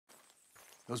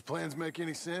Those plans make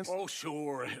any sense? Oh,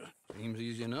 sure. Seems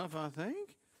easy enough, I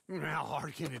think. How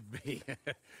hard can it be?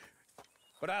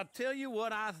 But I'll tell you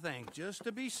what I think, just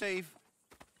to be safe.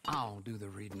 I'll do the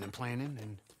reading and planning,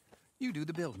 and you do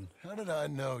the building. How did I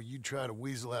know you'd try to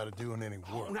weasel out of doing any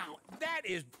work? Oh, now, that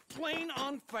is plain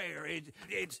unfair.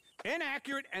 It's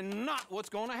inaccurate and not what's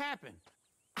going to happen.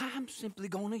 I'm simply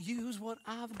going to use what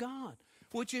I've got,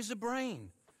 which is a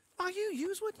brain. While you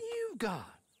use what you've got,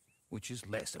 which is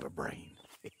less of a brain.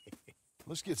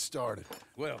 Let's get started.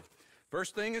 Well,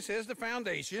 first thing it says the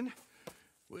foundation,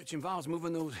 which involves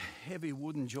moving those heavy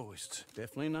wooden joists.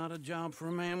 Definitely not a job for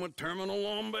a man with terminal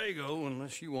lumbago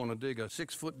unless you want to dig a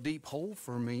 6-foot deep hole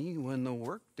for me when the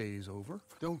workday's over.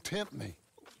 Don't tempt me.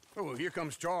 Oh, here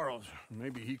comes Charles.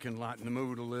 Maybe he can lighten the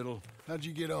mood a little. How'd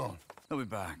you get on? I'll be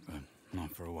back, but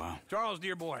not for a while. Charles,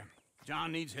 dear boy,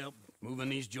 John needs help moving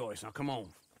these joists. Now, come on.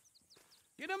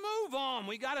 Get a move on.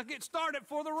 We gotta get started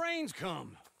before the rains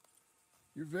come.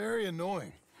 You're very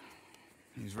annoying.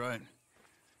 He's right.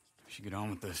 We should get on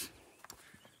with this.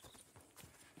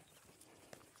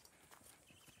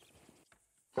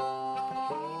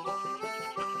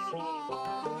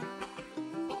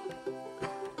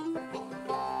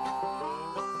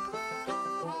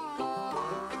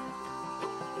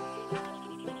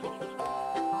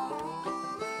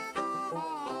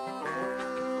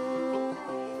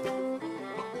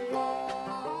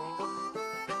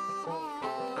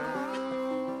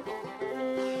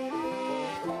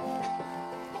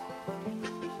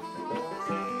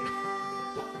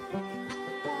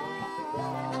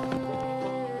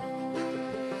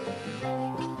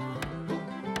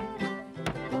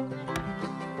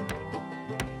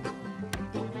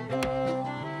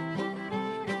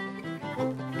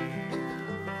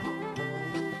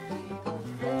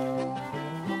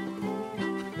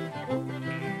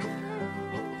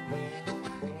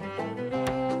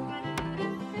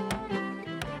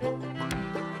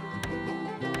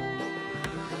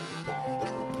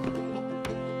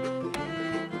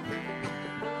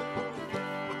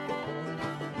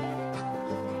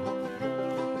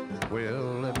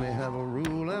 Well, let me have a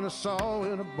rule and a saw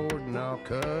and a board and I'll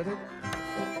cut it.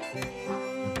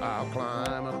 I'll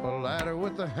climb up a ladder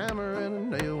with a hammer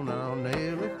and a nail and I'll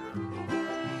nail it.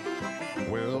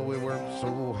 Well, we worked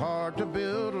so hard to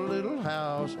build a little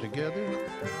house together.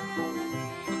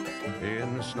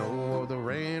 In the snow or the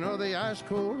rain or the ice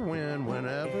cold wind,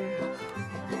 whenever.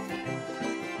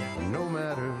 No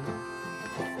matter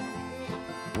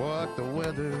what the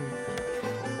weather,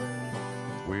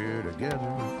 we're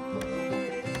together.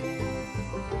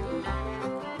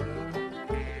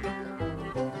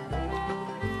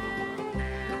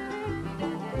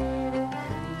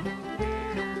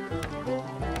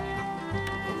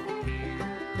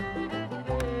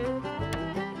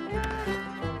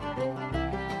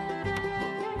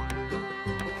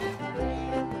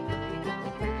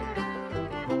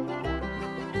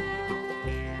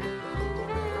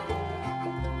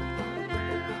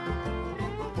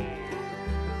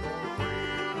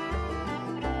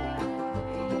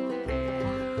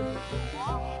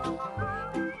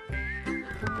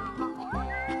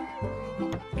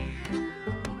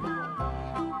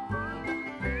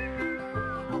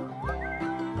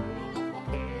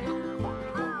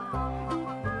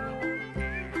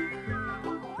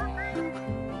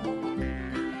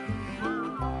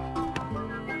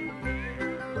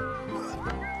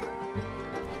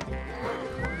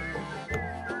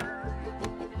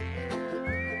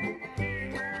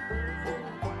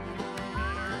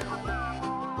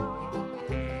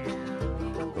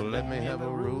 Let me have a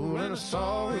rule and a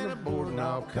saw and a board and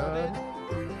I'll cut it.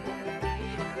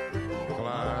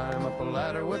 Climb up a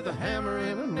ladder with a hammer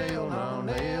and a nail and I'll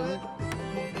nail it.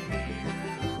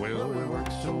 Well, we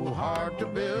worked so hard to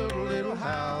build a little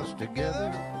house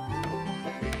together.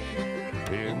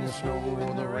 In the snow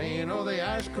or the rain or the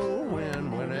ice cold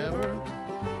wind, whenever.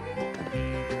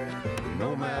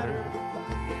 No matter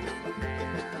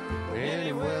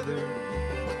any weather,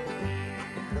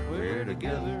 we're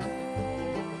together.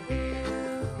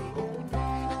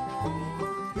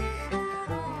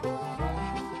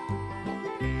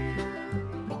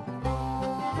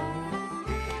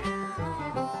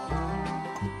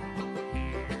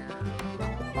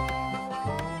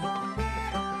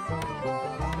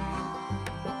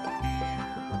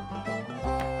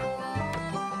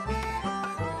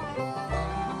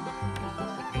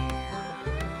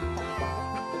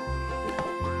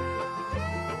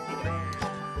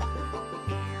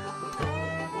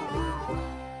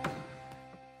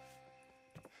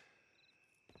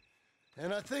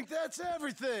 And I think that's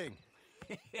everything.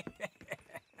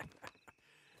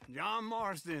 John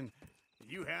Marston,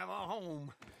 you have a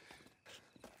home.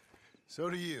 So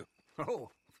do you. Oh,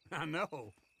 I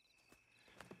know.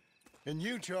 And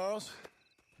you, Charles.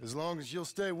 As long as you'll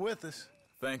stay with us.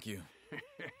 Thank you.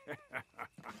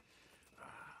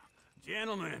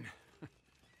 Gentlemen,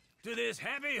 to this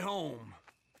happy home.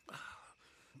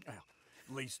 Well,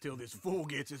 at least till this fool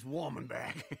gets his woman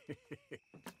back.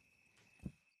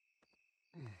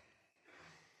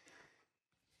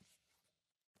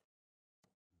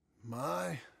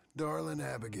 My darling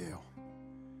Abigail,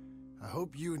 I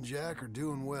hope you and Jack are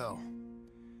doing well.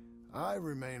 I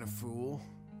remain a fool,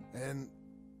 and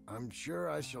I'm sure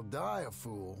I shall die a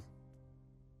fool.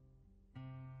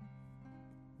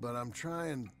 But I'm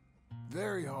trying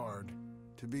very hard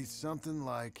to be something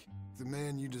like the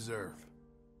man you deserve.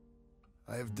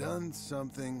 I have done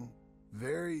something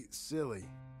very silly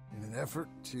in an effort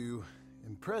to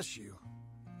impress you.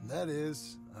 And that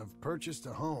is, I've purchased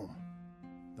a home.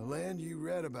 The land you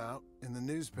read about in the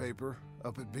newspaper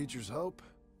up at Beecher's Hope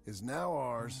is now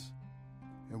ours,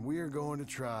 and we are going to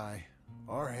try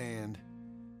our hand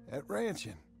at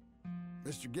ranching.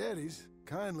 Mr. Geddes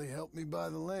kindly helped me buy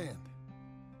the land.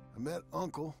 I met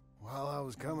Uncle while I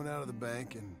was coming out of the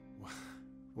bank, and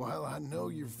while I know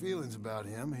your feelings about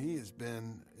him, he has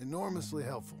been enormously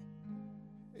helpful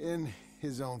in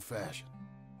his own fashion.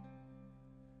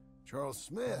 Charles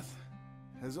Smith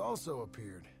has also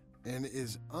appeared and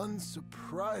is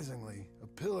unsurprisingly a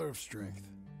pillar of strength.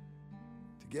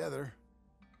 Together,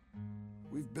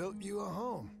 we've built you a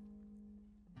home.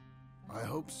 I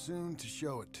hope soon to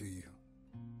show it to you.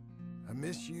 I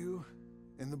miss you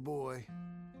and the boy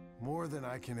more than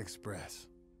I can express.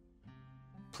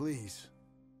 Please,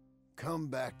 come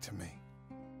back to me.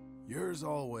 Yours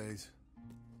always,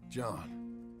 John.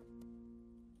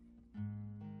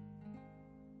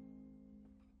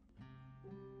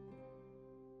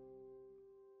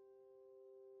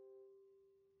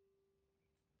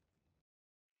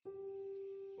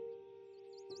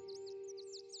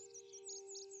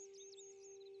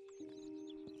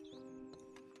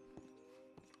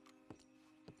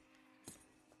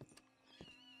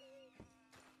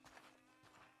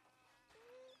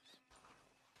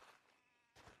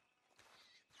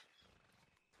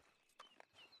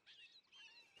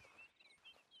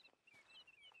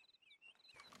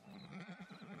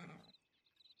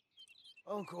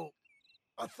 Uncle,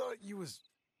 I thought you was...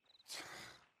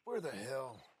 Where the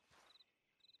hell?